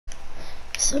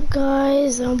What's up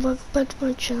guys, and welcome back to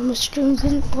my channel. My stream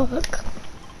didn't work,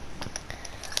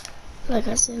 like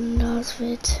I said in the last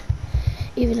vid,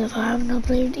 even if I haven't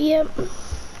uploaded yet.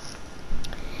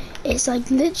 It's like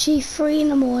literally 3 in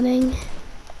the morning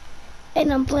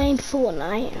and I'm playing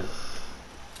Fortnite.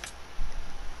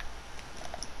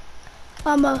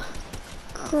 I'm a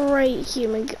great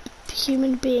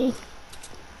human being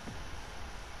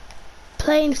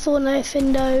playing Fortnite for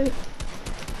no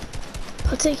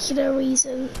particular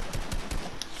reason.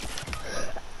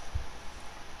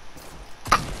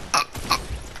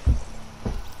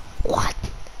 What?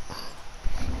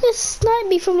 You sniped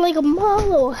me from like a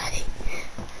mile away.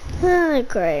 Ah,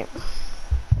 great.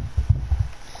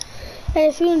 Hey,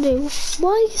 if you're gonna do,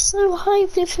 why are you so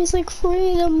hyped if it's like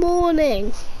 3 in the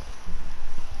morning?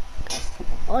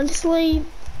 Honestly,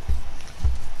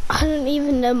 I don't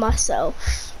even know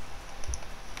myself.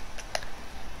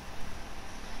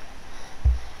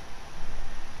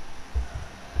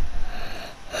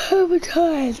 I'm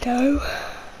tired though.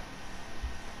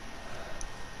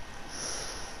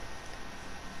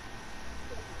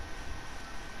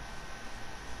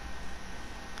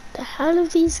 The hell are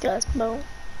these guys, bro?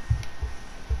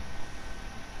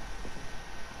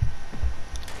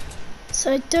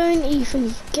 So don't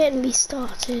even get me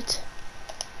started.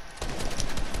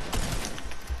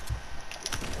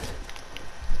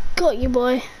 Got you,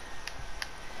 boy.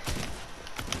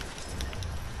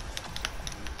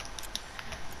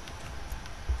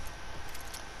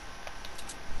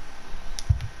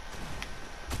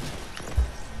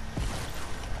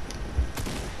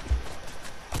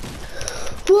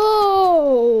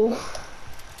 Whoa!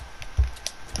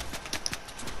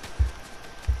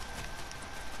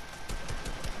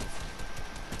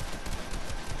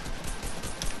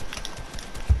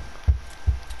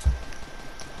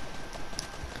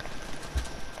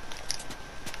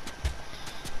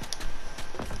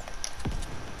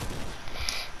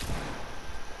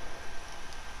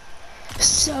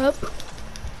 Sup?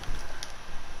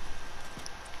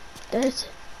 Dead.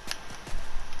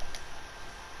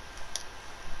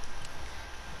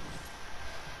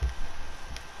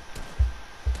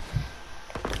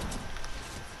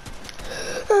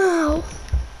 Ow.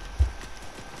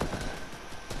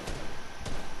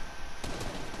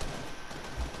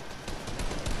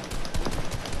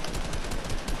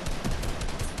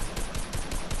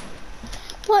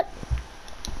 What?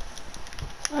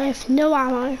 I have no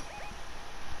ammo.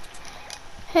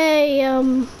 Hey,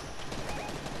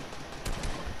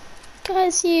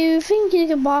 guys, you think you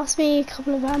can boss me a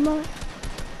couple of ammo?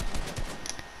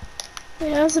 Wait,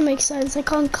 that doesn't make sense. I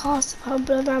can't cast a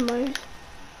couple of ammo.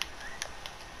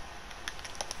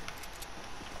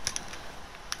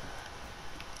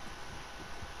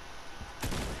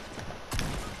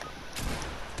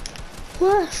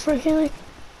 What freaking like,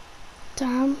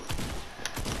 damn.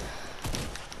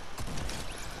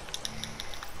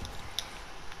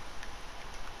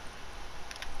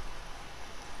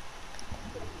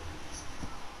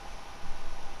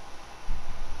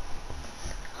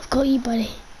 I've got you, buddy.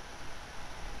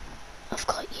 I've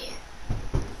got you.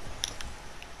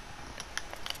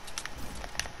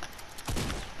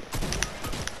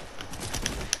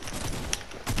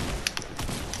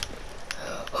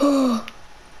 Oh.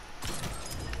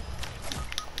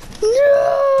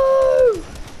 No!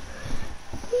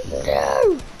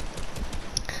 No!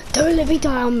 Don't let me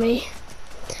die on me.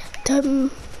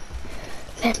 Don't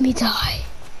let me die.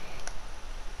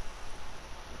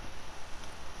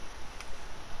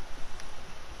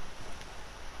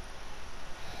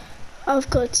 I've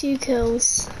got 2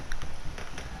 kills.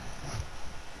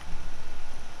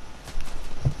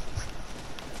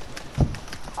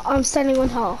 I'm standing on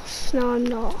half. No, I'm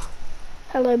not.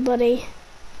 Hello, buddy.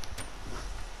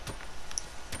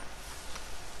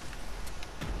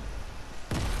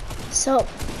 So,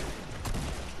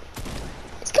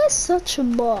 this guy's such a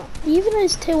bot. Even though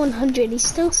he's tier 100, he's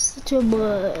still such a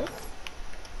bot.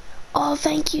 Oh,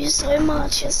 thank you so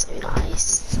much. You're so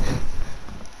nice.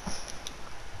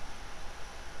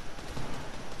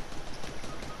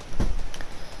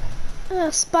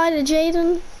 Spider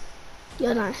Jaden,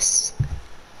 you're nice.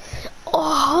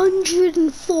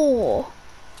 104.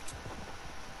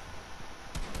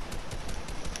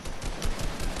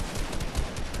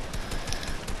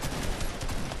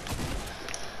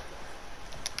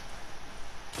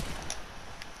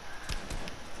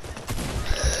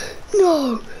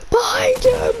 No, behind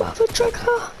you, mother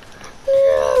trucker.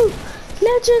 No,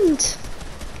 legend.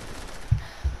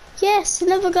 Yes,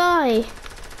 another guy.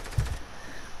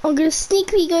 I'm gonna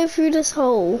sneakily go through this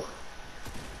hole.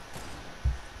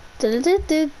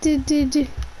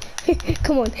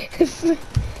 Come on.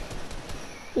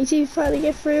 You too far to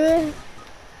get through it?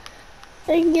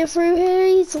 I can get through here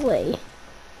easily.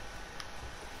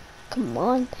 Come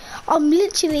on. I'm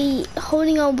literally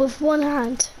holding on with one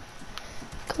hand.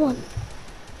 Come on.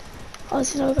 Oh,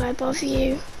 there's no guy above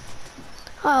you.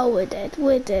 Oh, we're dead.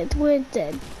 We're dead. We're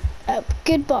dead.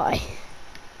 Goodbye.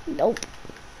 Nope.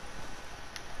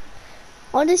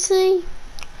 Honestly,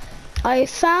 I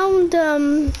found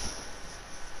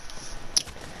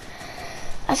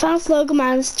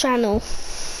Slogoman's channel.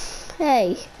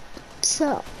 Hey, what's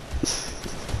up?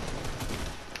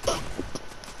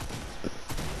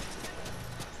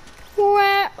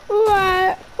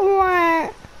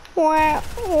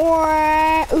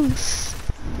 Oof.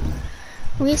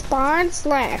 Respawns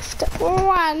left.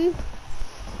 One.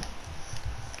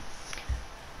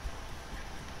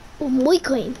 Oh, my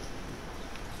coin.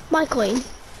 My coin.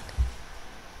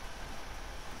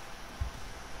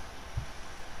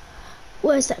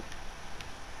 Where's that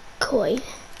coin?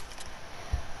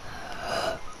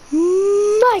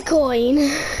 My coin.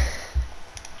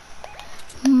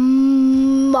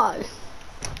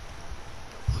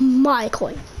 My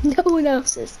coin. No one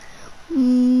else's.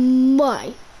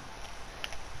 Mine.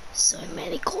 So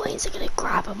many coins, I'm gonna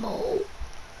grab them all.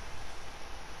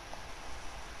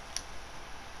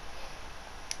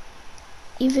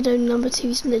 Even though number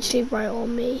 2's literally right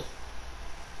on me.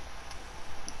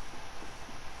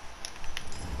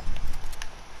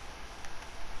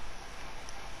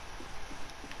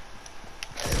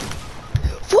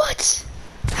 What?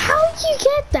 How did you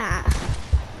get that?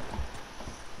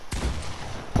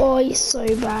 Oh, you're so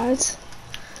bad.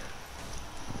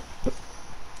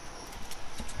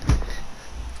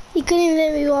 You couldn't even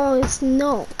let me while I was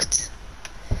knocked.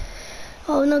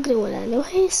 Oh, I'm not gonna win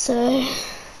anyway, so...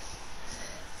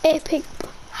 Epic.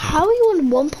 How are you on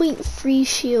 1.3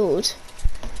 shield?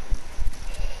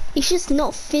 It's just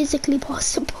not physically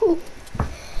possible.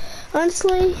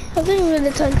 Honestly, I think I'm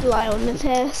gonna turn the light on in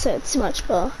here, so it's much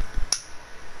better.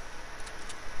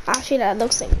 Actually, that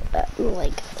looks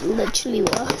like literally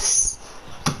worse.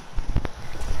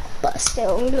 But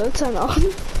still, I'm gonna turn it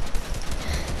on.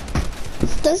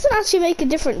 Doesn't actually make a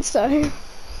difference though.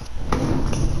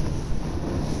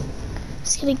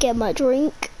 Just gonna get my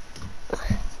drink.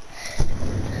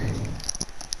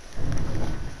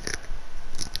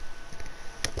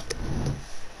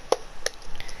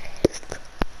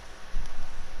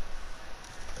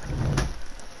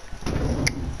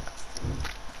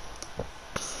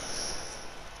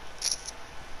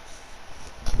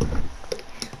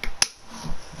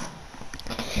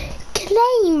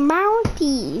 Claim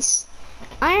Mounties.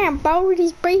 I am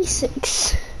Baldi's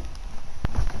Basics.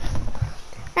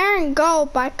 Earn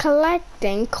gold by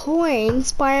collecting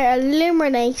coins by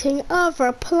eliminating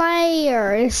other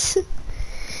players.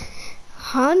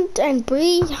 Hunt and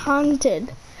be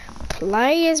hunted.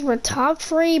 Players with top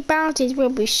 3 bounties will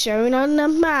be shown on the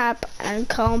map and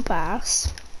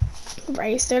compass.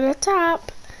 Race to the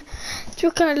top to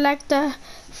collect the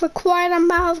required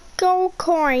amount of gold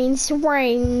coins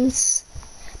wins.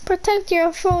 Protect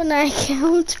your Fortnite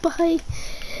account by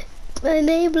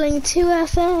enabling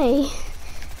 2FA,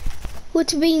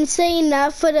 which have been saying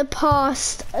that for the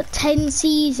past 10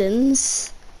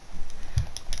 seasons.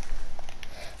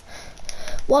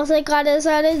 What I got is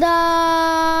Adidas,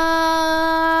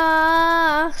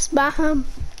 bam.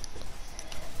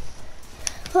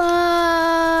 I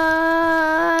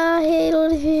hate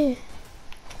all of you.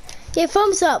 Yeah,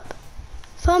 thumbs up,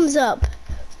 thumbs up,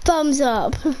 thumbs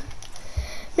up.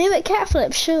 Maybe a cat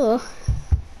flip, sure.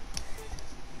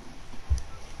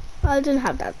 I don't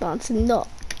have that dance, not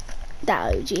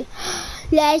that OG.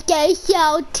 Let's go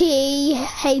salty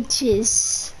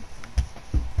hedges.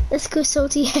 Let's go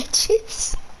salty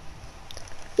hedges.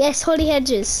 Yes, Holly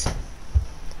Hedges.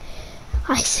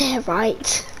 I said it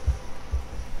right.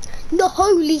 The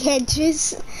holy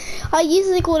hedges. I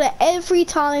usually call it every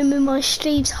time in my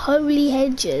streams holy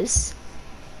hedges.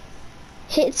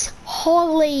 It's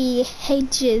Holly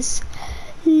Hedges.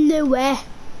 Nowhere.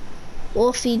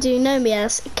 Or if you do know me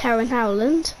as Karen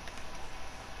Howland.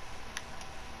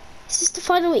 Is this the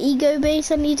final ego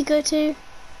base I need to go to?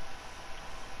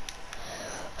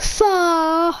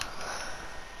 Far.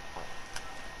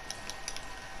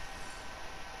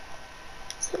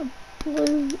 Is that a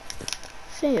blue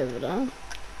thing over there?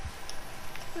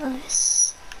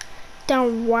 Nice.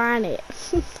 Don't want it.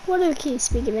 Why do I keep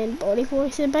speaking in Baldy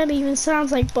voice? It barely even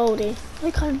sounds like Baldy.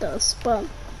 It kind of does, but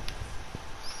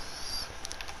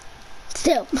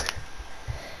still.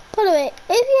 By the way,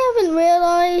 if you haven't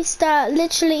realised that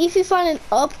literally if you find an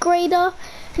upgrader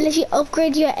and if you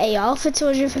upgrade your AR for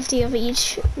 250 of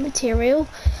each material,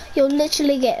 you'll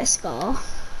literally get a scar.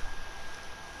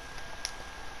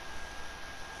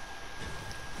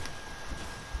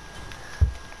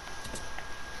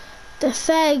 The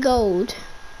fair gold.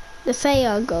 The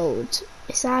fair gold.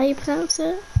 Is that how you pronounce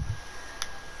it?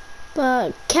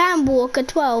 But Cam Walker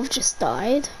 12 just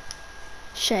died.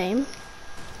 Shame.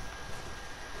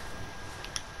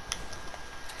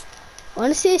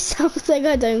 Honestly, it sounds like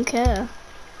I don't care.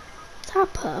 Is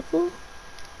that purple?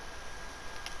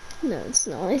 No, it's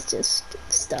not. It's just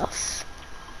stuff.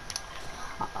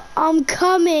 I'm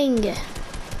coming.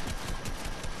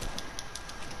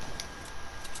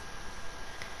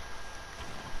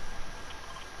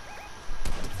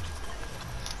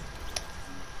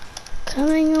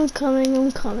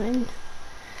 I'm coming.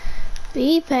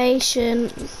 Be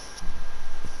patient.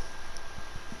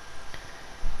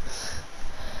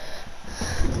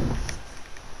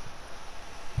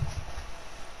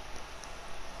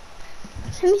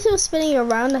 Can you still spinning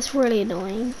around? That's really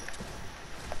annoying.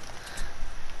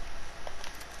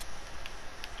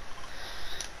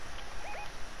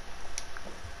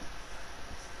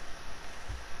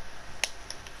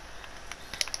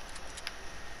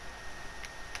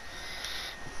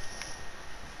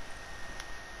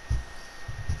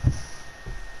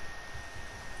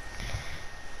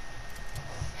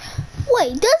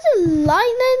 Wait, doesn't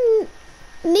Lightning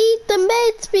need the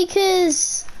meds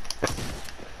because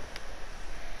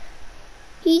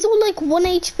he's on like 1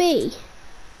 HP?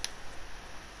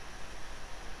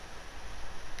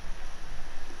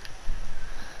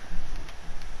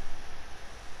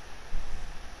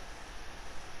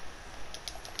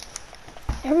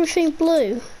 Everything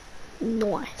blue.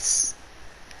 Nice.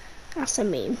 That's a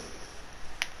meme.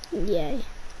 Yay.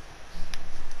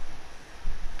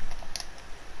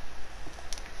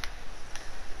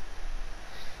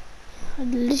 I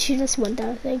literally just went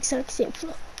down the exact same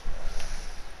floor.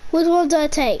 Which one do I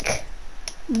take?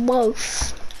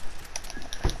 Both.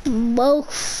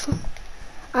 Both.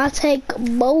 I'll take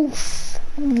both.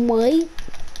 Wait.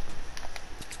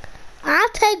 I'll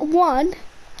take one.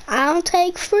 I'll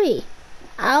take three.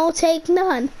 I'll take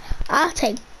none. I'll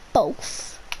take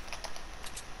both.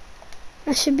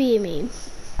 That should be a meme.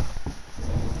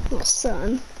 Oh,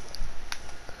 son.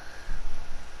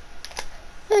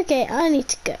 Okay, I need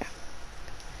to go.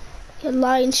 Your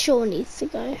Lion sure needs to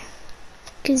go.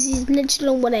 Because he's literally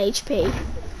on 1 HP.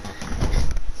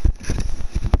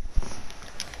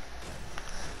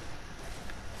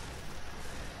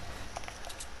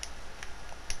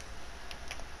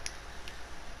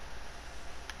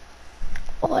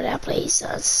 Oh, that place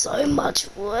has so much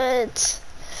wood.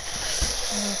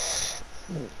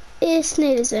 It's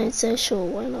near the zone, so sure,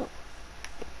 why not?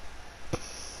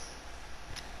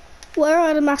 Where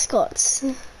are the mascots?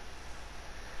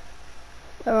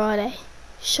 Where are they?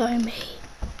 Show me.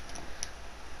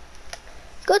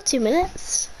 Got 2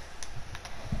 minutes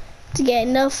to get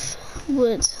enough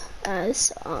wood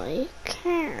as I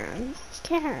can.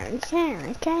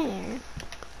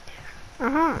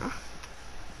 Aha.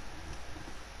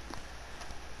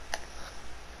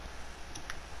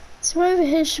 So over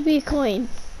here should be a coin.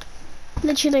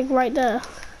 Literally like right there.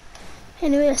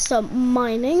 Anyway, let's start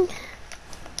mining.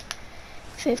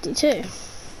 52.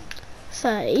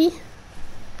 30.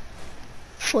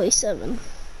 47.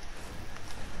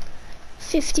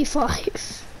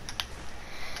 55.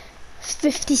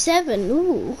 57.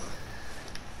 Ooh.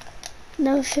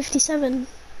 No, 57.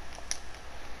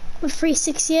 With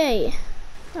 368.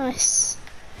 Nice.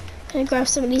 Gonna grab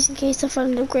some of these in case I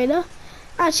find an upgrader.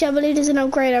 Actually, I believe there's an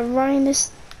upgrader right in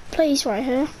this place right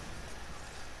here.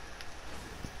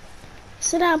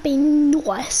 So that'll be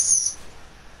nice.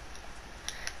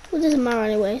 Well, it doesn't matter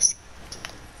anyways.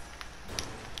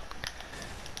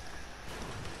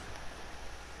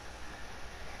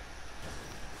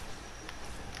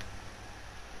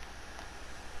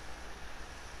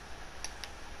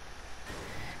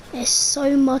 There's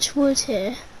so much wood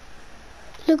here.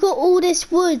 Look at all this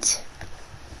wood.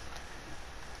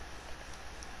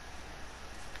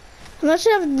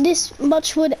 Imagine having this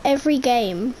much wood every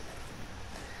game.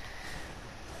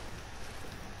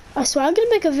 I swear I'm gonna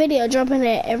make a video dropping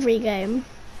it every game.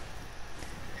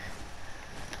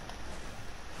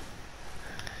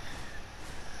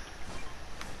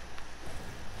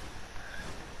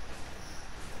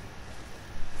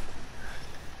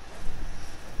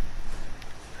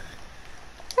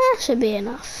 That should be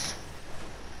enough.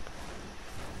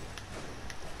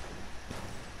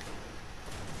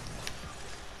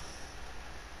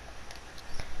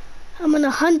 I'm on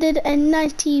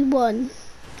 191.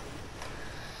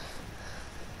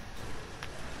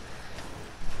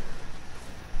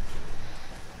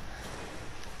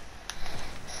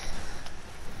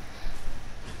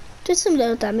 Just some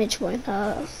little damage won't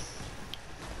hurt.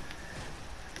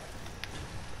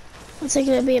 What's it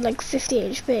gonna be, like 50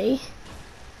 HP?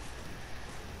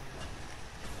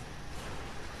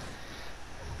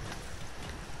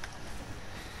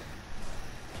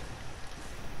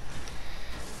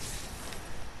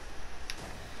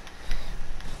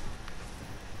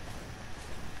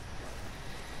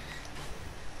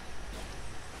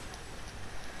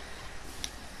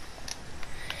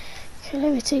 Okay,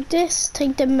 let me take this,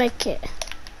 take the medkit.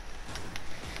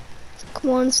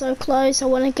 Come on, so close. I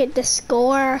want to get the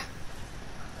score.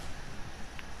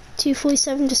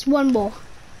 247, just one more.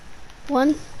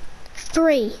 1,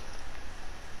 3.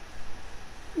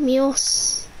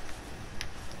 Meals.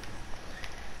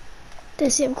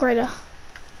 There's the upgrader.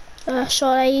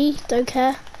 Shot AE, don't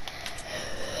care.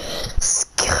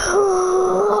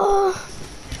 Score.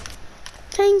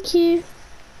 Thank you.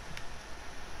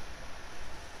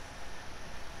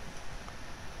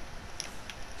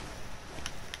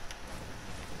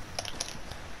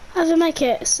 I have to make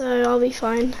it, so I'll be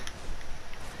fine.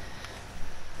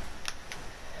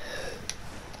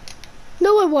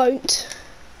 No, I won't.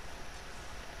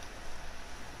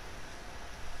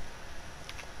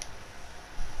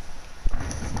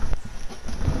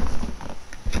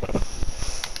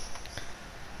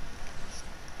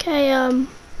 Okay,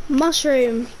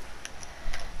 mushroom.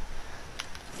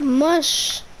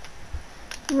 Mushroom.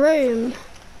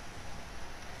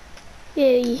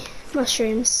 Yay,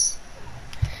 mushrooms.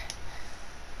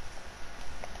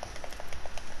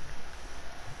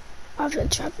 I have to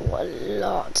travel a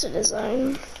lot to the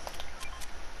zone.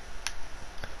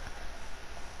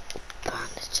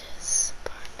 Bandages,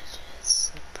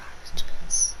 bandages,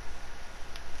 bandages.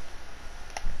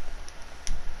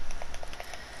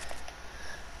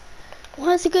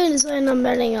 Why is it going to the zone I'm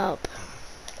running up?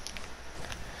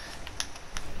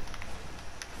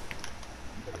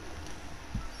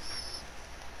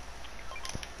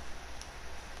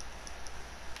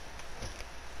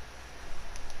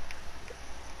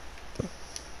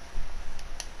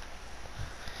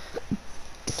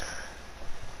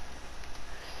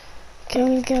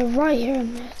 Can we go right here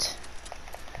in it?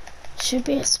 Should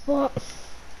be a spot.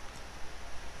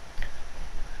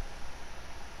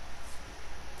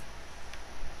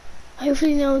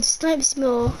 Hopefully no one snipes me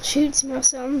or shoots me or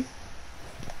something.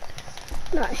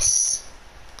 Nice.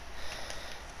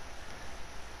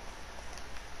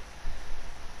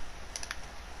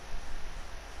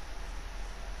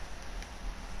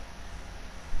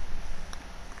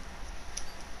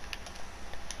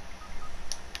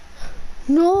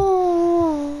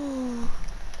 No!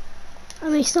 I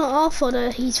mean, it's not our fault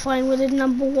that he's fine with the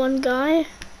 #1 guy.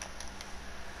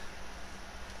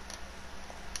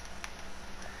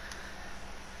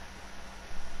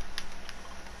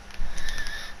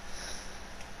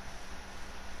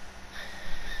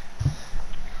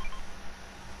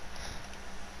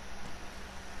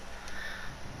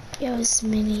 Those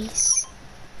minis.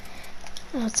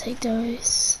 I'll take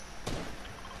those.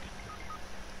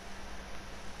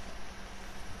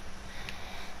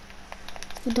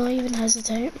 Don't even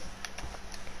hesitate.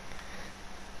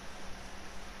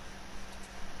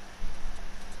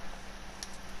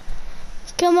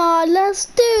 Come on, let's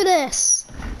do this!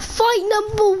 Fight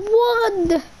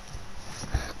 #1!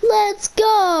 Let's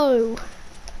go!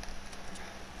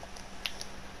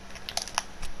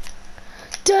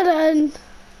 Dun-dun!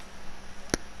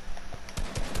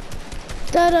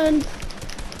 Dun-dun!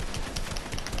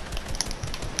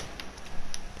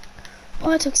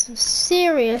 Oh, I took some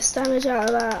serious damage out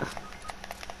of that.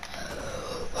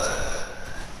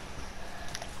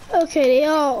 Okay, they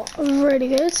are really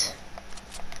good.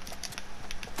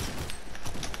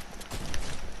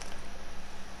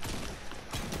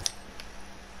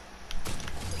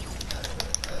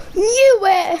 Knew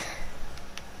it!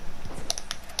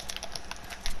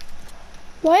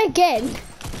 Why again?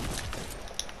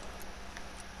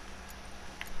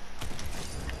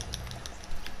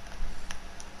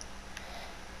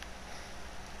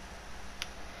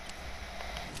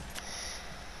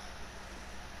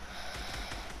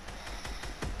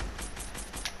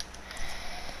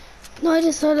 No, I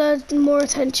just had more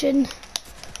attention.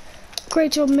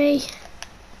 Great job, me.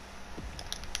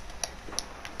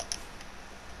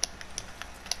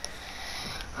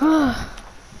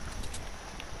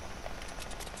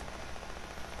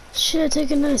 Should have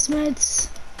taken those meds.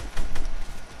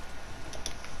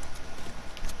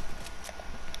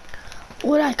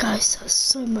 Oh, that guy has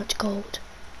so much gold.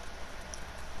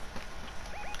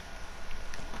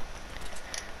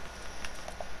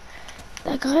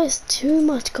 That guy has too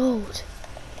much gold.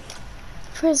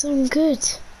 For some good.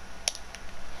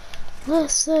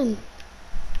 Listen.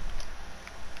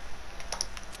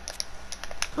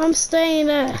 I'm staying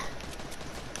there.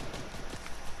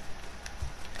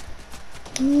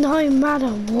 No matter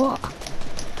what.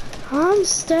 I'm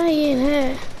staying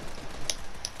here.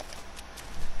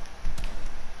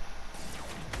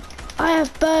 I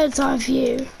have bird's eye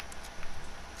view.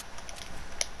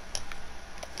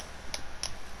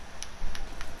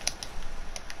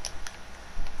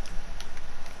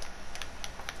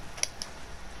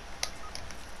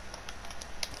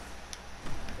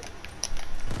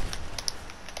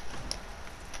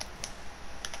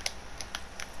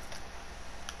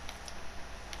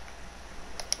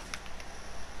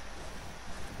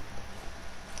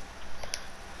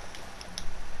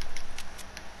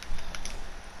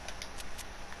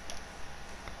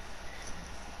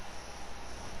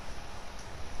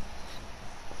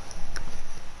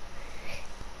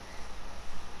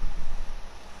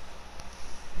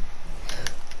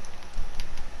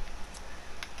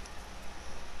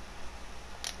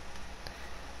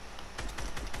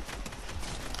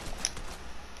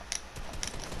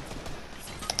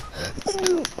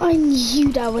 I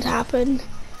knew that would happen.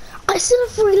 I still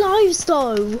have 3 lives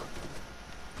though.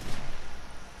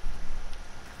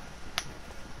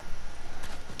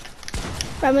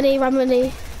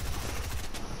 Remedy.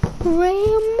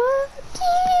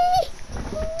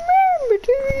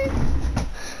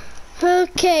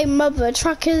 Okay, mother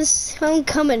truckers, I'm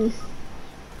coming.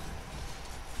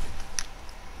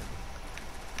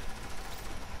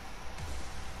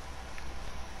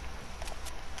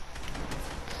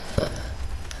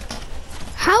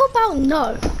 How about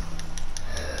no?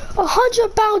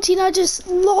 100 bounty and I just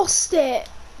lost it.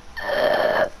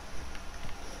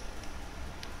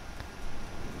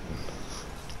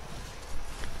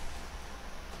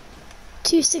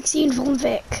 216 from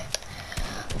Vic.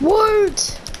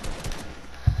 Won't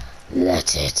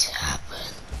let it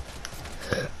happen.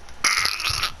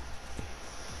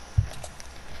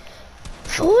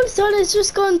 Fortnite has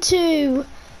just gone to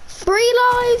 3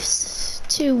 lives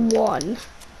to 1.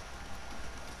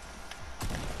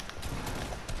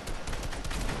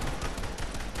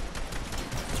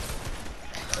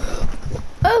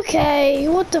 Okay,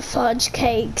 what the fudge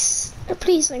cakes?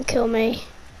 Please don't kill me.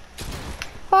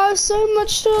 I have so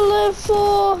much to live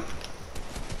for.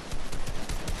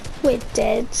 We're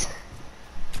dead.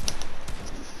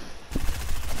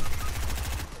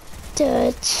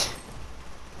 Dirt.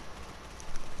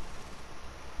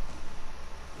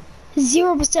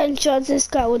 0% chance this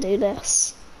guy will do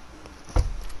this.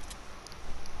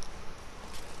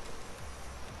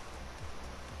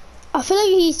 I feel like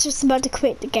he's just about to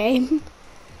quit the game.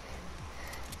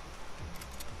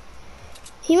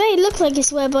 He may look like he's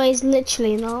swear, but he's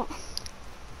literally not.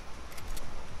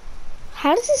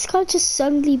 How does this guy just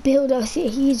suddenly build up that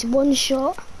he's one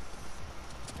shot?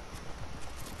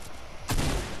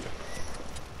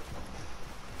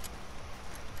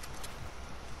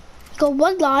 Got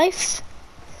 1 life.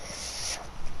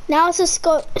 Now it's a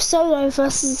solo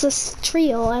versus a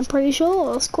trio, I'm pretty sure,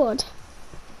 or a squad.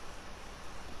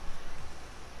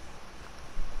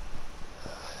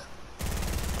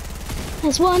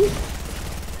 There's 1.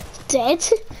 Dead.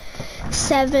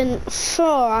 7 for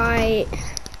right.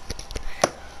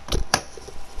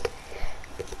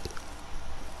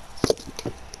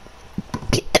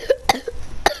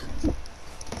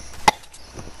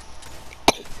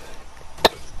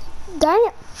 Dang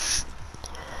it.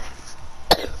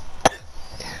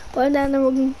 Went down the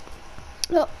wrong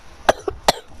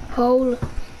hole.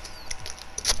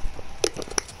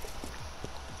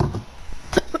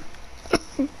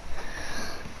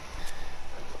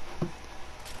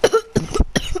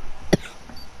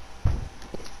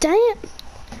 Dang it.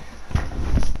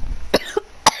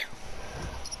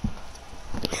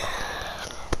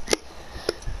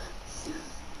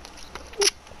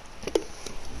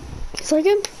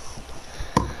 Second.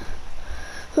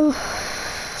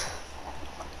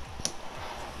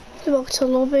 Back to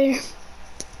lobby.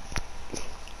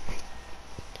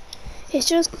 It's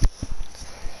just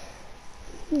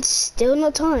still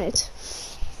not tired.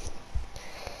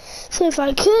 So if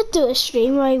I could do a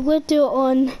stream, I would do it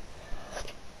on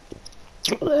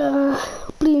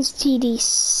bloons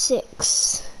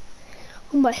TD6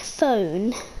 on my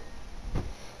phone.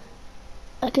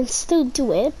 I can still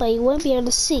do it, but you won't be able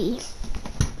to see.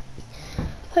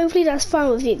 Hopefully that's fine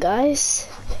with you guys.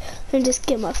 Let me just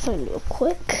get my phone real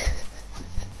quick.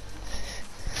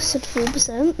 Said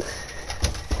 4%.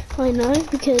 I know,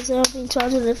 because I've been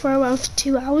charging it for around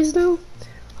 2 hours now.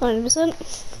 100%.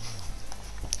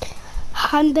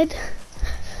 100.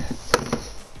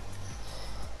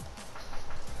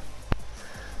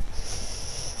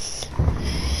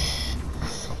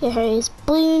 Here is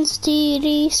bloons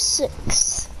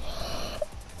TD6.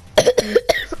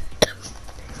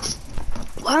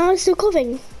 Why am I still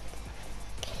coughing?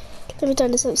 Let me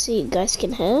turn this up so you guys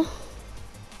can hear.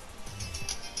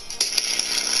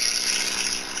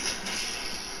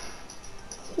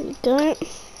 Here we go.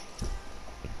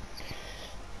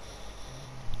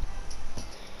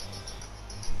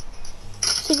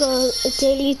 So I got a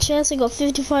daily chest, I got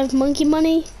 55 monkey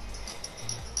money.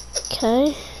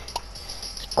 Okay.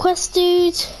 Quest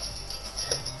dude.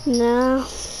 Nah.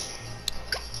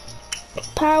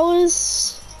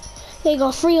 Powers. They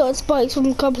got 3 hot spikes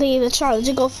from completing the challenge.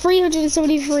 I got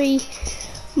 373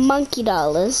 monkey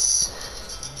dollars.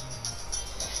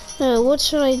 What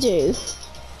should I do?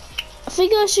 I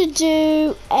think I should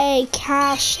do a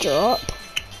cash drop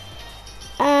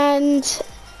and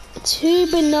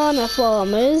 2 banana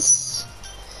farmers.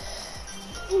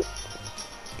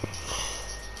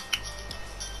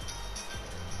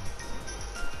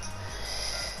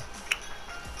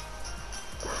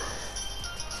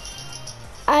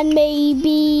 And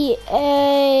maybe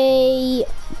a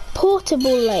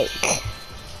portable lake.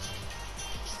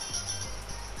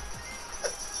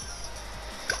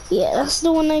 Yeah, that's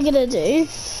the one I'm gonna do.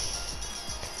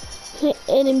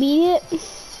 In immediate,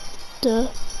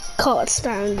 the card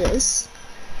standards.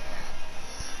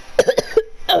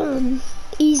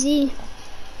 Easy.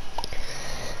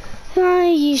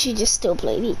 I usually just still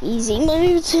play the easy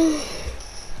mode.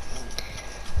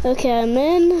 Okay, I'm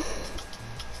in.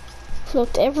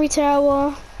 Looked every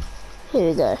tower. Here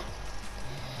we go.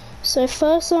 So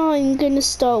first I'm gonna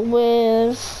start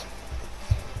with,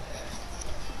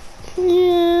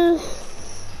 yeah,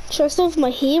 should I start with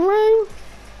my hero?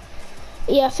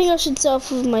 Yeah, I think I should start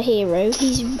with my hero.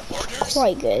 He's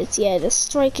quite good. Yeah, the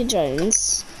Striker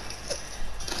Jones.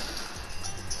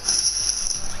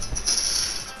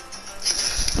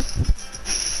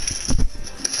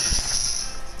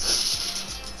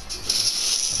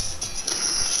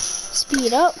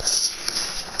 Speed up.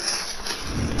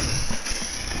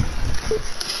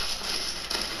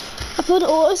 I put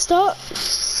auto start.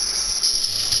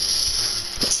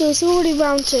 So it's already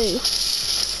round 2.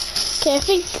 Okay, I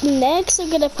think next I'm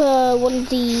gonna put one of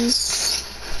these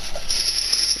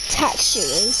tax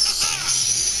shooters.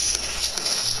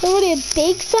 I'm not really a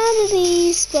big fan of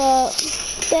these, but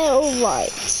they're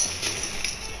alright.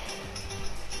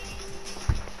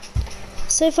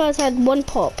 So far I've had 1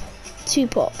 pop, 2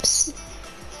 pops.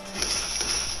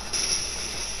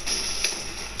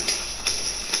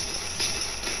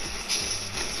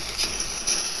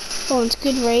 Oh, it's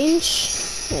good range.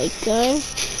 There you go.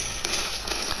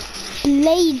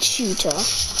 Blade shooter.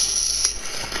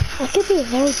 That could be a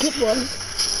very good one.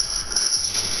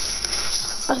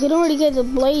 I can already get the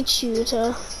blade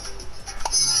shooter.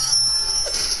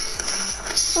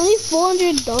 Only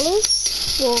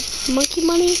 $400 for monkey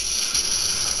money.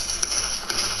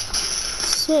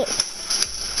 Sick.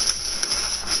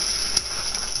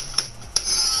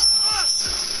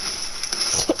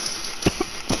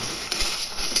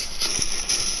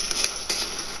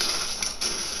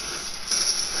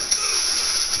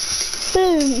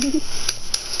 Boom.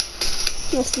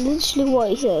 That's literally what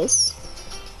he says.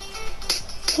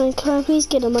 Can I please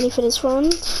get the money for this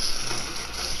round?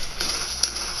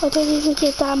 I don't even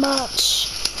get that much.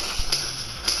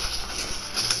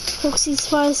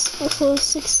 465,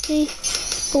 460,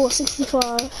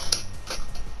 465.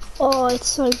 Oh, it's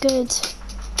so good.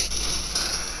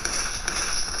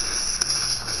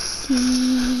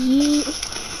 Yeah.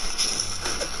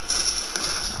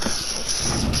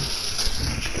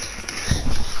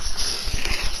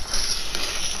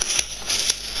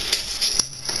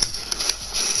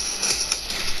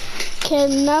 Okay,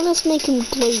 now let's make him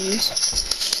glued.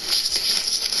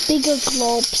 Bigger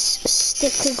globs,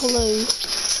 sticker glue.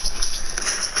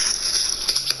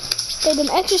 Get them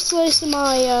extra close to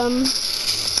my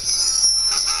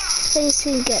things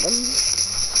can get them.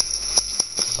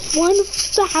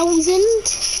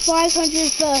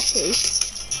 1,530.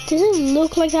 Doesn't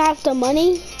look like I have the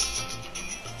money.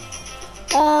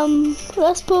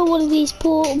 Let's put one of these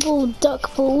portable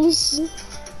duck balls.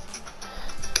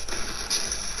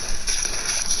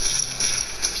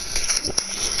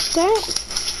 That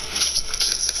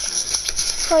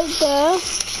right there.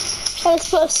 Let's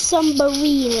put a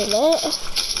submarine in it.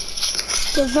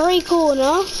 The very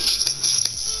corner.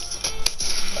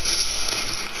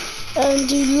 And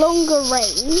do longer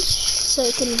range so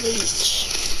it can reach.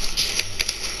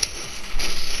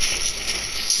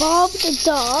 Bob the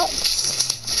darts.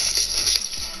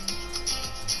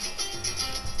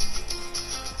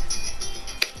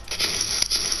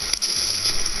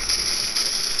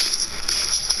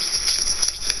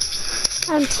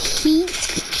 And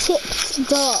heat-tipped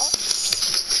darts.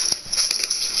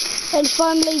 And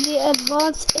finally the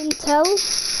advanced intel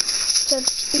that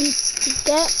needs to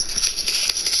get.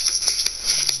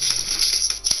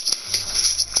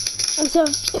 And so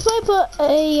if I put a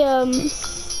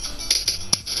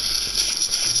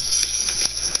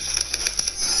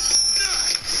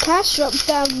cash drop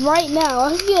down right now,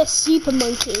 I can get a super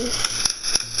monkey.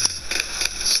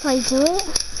 Should I do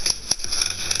it?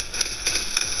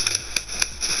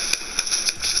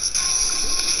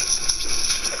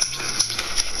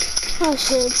 I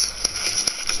should.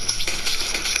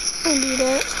 I need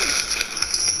it.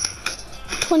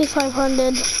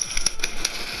 2,500.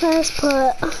 Let's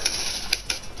put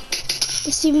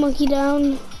the super monkey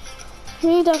down.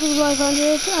 Maybe that was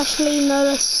 500. Actually, no,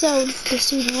 let's sell the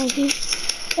super monkey.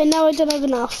 And now I don't have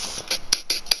enough.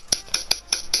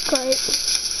 Great.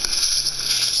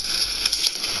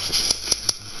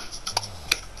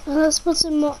 And let's put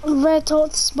some red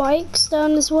hot spikes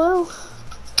down as well.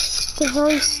 The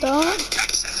very start.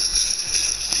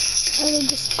 And then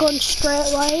just gone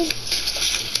straight away.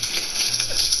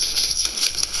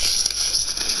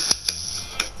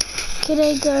 Okay,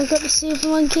 there you go. I got the super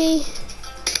monkey.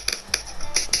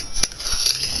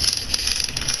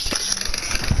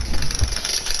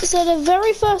 So the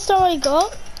very first star I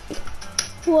got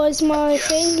was my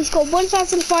thing. He's got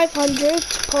 1,500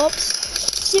 pops.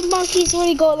 Super monkey's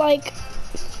already got like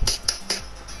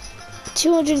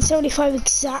 275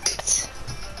 exact.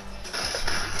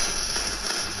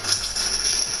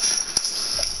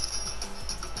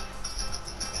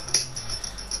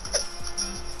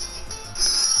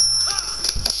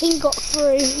 I think got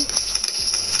 3.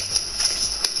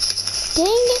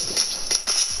 Dang it.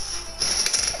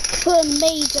 Put a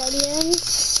mage at the end.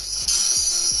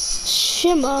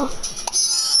 Shimmer.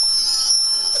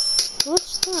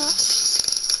 What's that?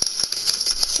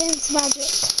 Sense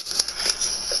magic.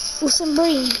 Awesome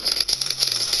green.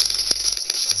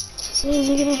 So I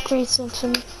can upgrade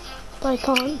something, but I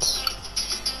can't.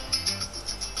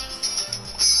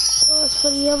 Oh, as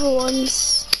for the other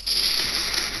ones.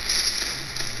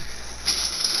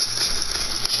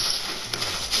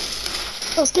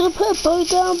 I was gonna put a bow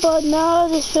down, but now I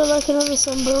just feel like another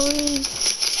submarine.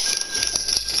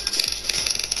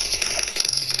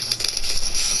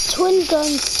 Twin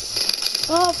guns,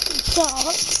 fast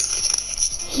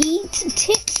darts, heat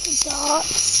tipped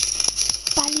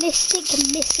darts, ballistic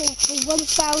missile for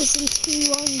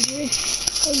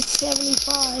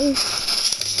 1,275.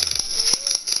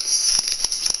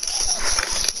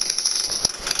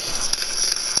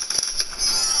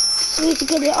 So we need to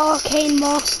get the arcane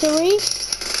mastery.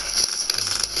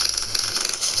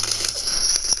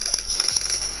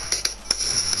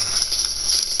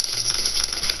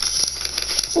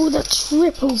 All the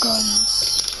triple guns.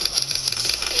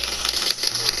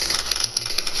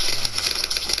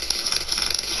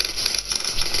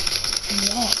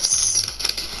 Yes.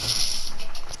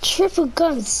 Triple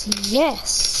guns,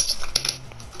 yes.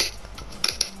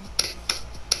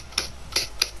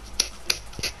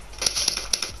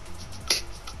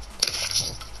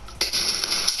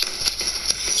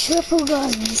 Triple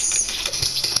guns.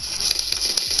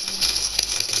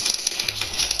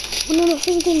 No,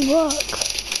 nothing didn't work.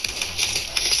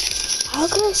 How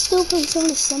can I still play some of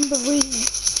the submarine?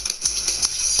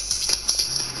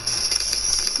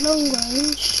 Long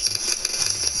range.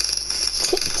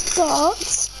 Tipped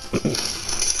darts.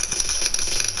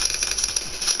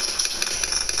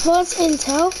 Fast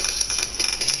intel.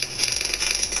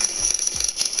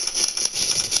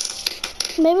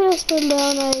 Maybe let's put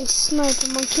down a sniper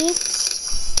monkey.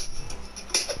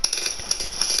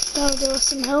 That'll give us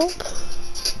some help.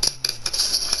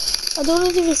 I don't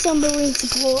want to do the submarine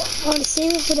support. I want to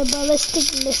save it for the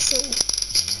ballistic missile.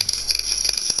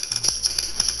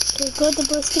 Okay, got the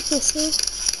ballistic missile.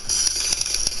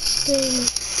 Boom.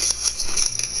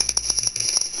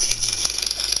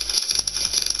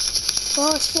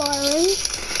 Fast firing.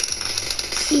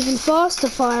 Even faster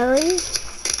firing.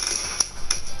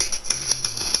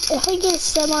 If I get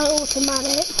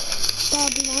semi-automatic,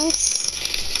 that'd be nice.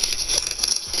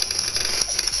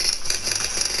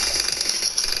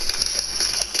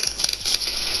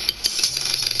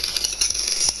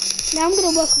 Now I'm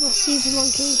gonna work with my super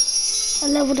monkey. I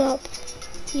leveled up.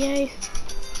 Yay.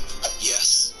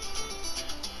 Yes.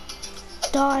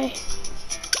 Die.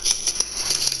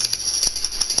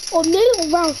 Oh, I'm nearly on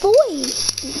round 40.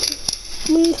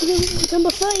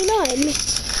 Number 39.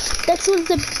 Next one's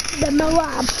the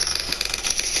Moab.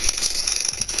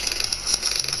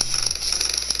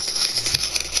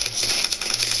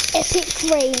 Epic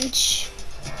range.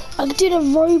 I'm doing a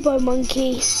robo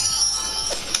monkey.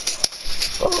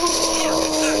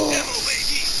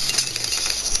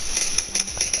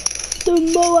 The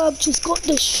Moab just got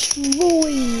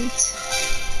destroyed.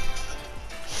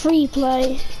 Free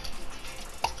play.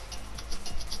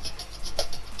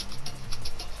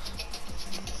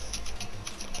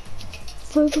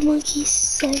 Robo monkey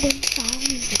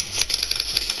 7,000.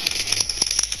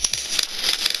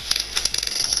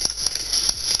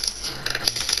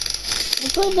 I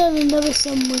put down another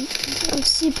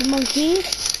super monkey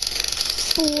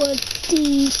for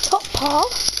the top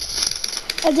part,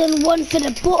 and then one for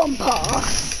the bottom part.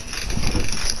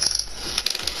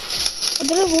 I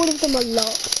don't have all of them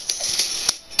unlocked,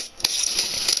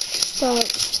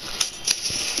 but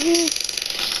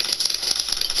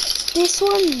this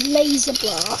one, laser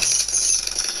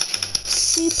blasts,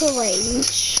 super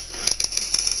range.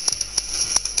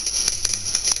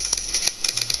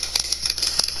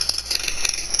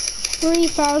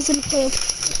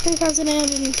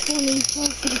 3,824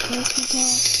 for the personal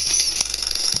pass.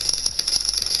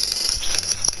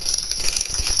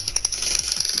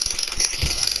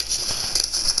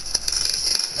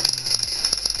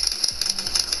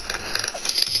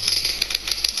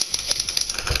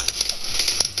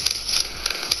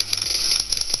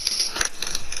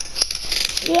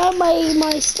 out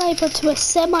my sniper to a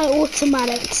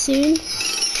semi-automatic soon.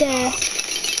 There.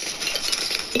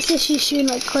 It's actually shooting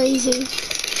like crazy.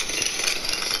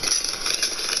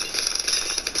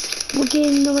 We're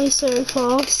getting away so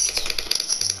fast.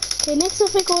 Okay, next I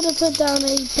think I want to put down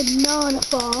a banana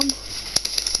farm.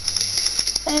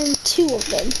 And 2 of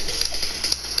them.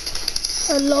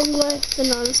 Along with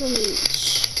bananas on each.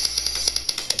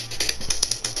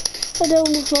 And then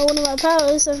with one of my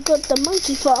powers, I've got the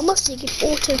monkey farmer, so you can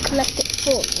auto collect it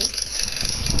for me.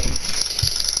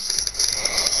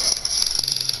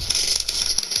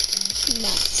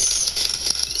 Nice.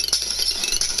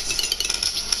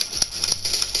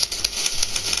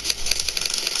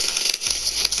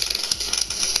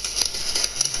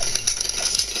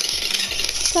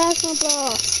 Plasma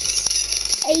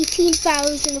blast.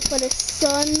 18,000 for the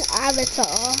sun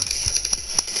avatar.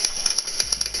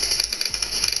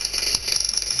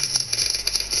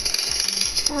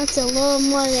 That's a lot of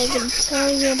money, I can tell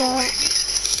you that.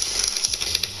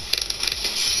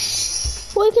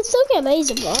 Well, you can still get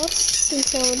laser blasts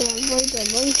until they avoid the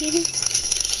monkey.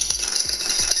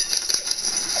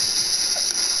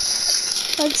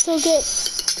 I can still get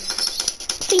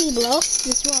thingy blasts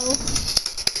as well.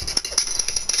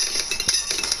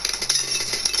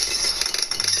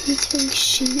 Until you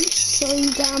shoot so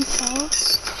damn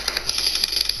fast.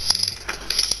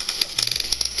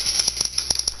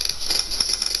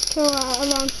 So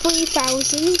around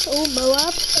 3,000. Oh,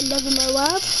 Moab, another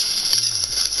Moab.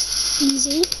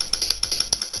 Easy.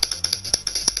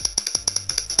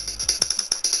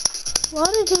 Why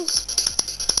are those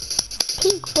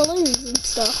pink balloons and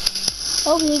stuff?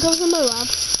 Oh, here goes a Moab.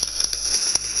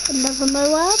 Another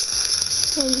Moab.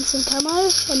 And some camo.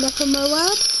 Another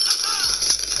Moab.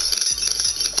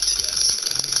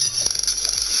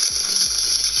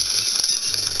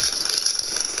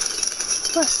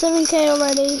 Plus 7k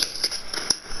already.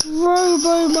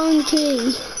 Robo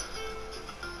Monkey.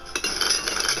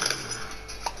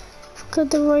 Got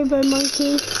the Robo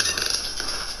Monkey.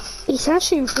 It's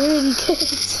actually really good.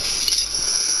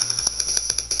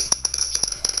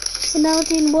 So now we're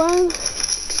doing one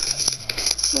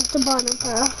with the bottom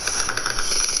path,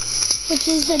 which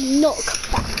is the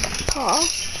knockback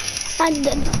path and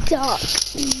the dark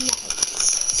night.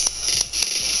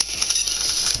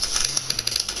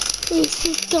 This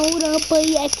is gonna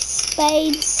be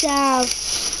expensive.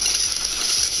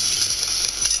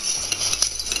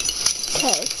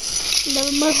 Okay,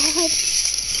 never mind.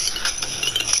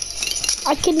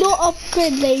 I cannot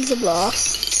upgrade laser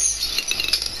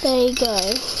blasts. There you go.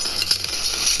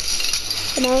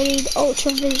 And I need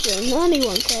ultra vision. Only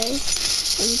 1k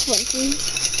and 20.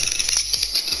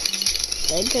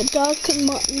 There you go. Dark and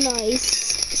nice.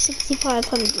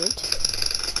 6,500.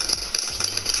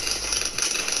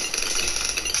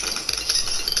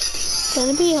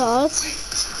 Gonna be hard,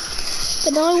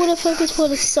 but now I want to focus for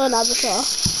the sun avatar.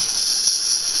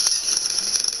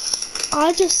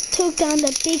 I just took down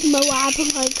the big Moab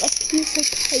like a piece of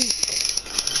cake.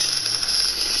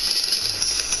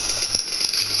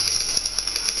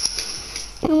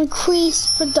 And increase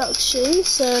production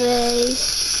so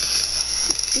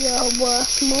they are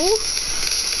worth more.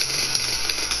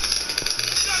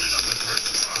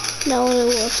 Now they're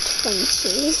worth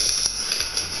 20.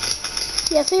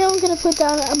 Yeah, I think I'm gonna put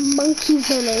down a monkey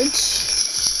village.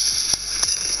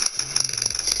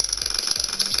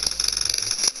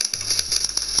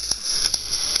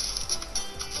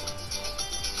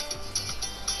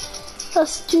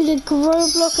 Let's do the grow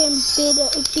block and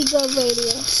bigger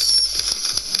radius.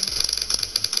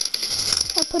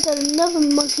 I put down another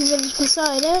monkey village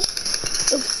beside it.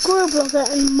 A grow blocker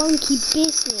and monkey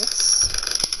business.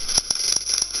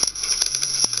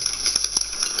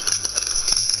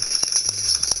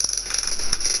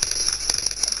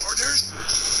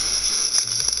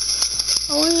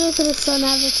 I want to go to the sun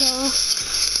avatar.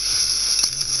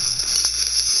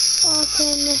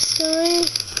 Okay, necessary.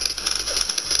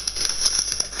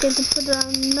 Get to put down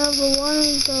another one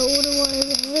and go all the way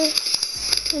over here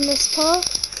in this part.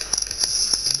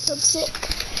 So sick.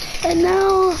 And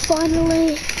now,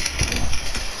 finally,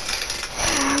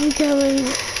 I'm going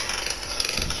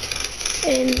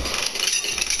in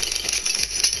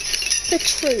the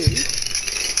tree.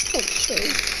 Not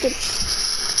tree.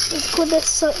 It's called the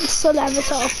sun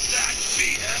avatar.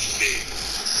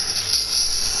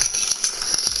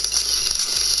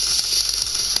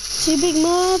 Two big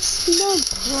mobs? No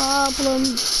problem.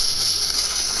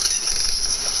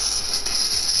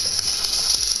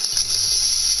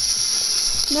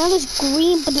 Now there's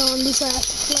green bananas I have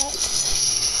to collect.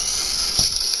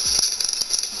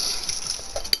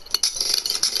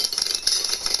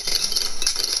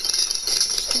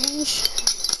 Strange.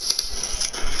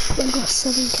 I've got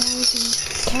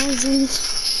 7,000.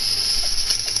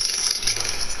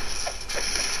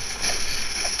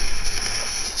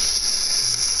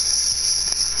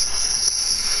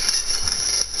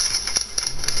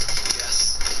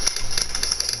 Yes.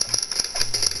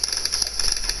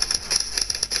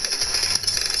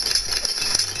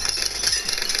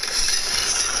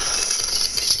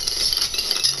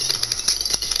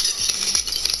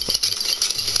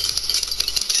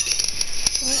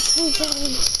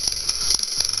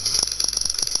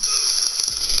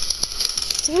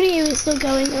 The video is still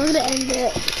going. I'm gonna end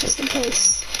it just in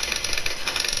case.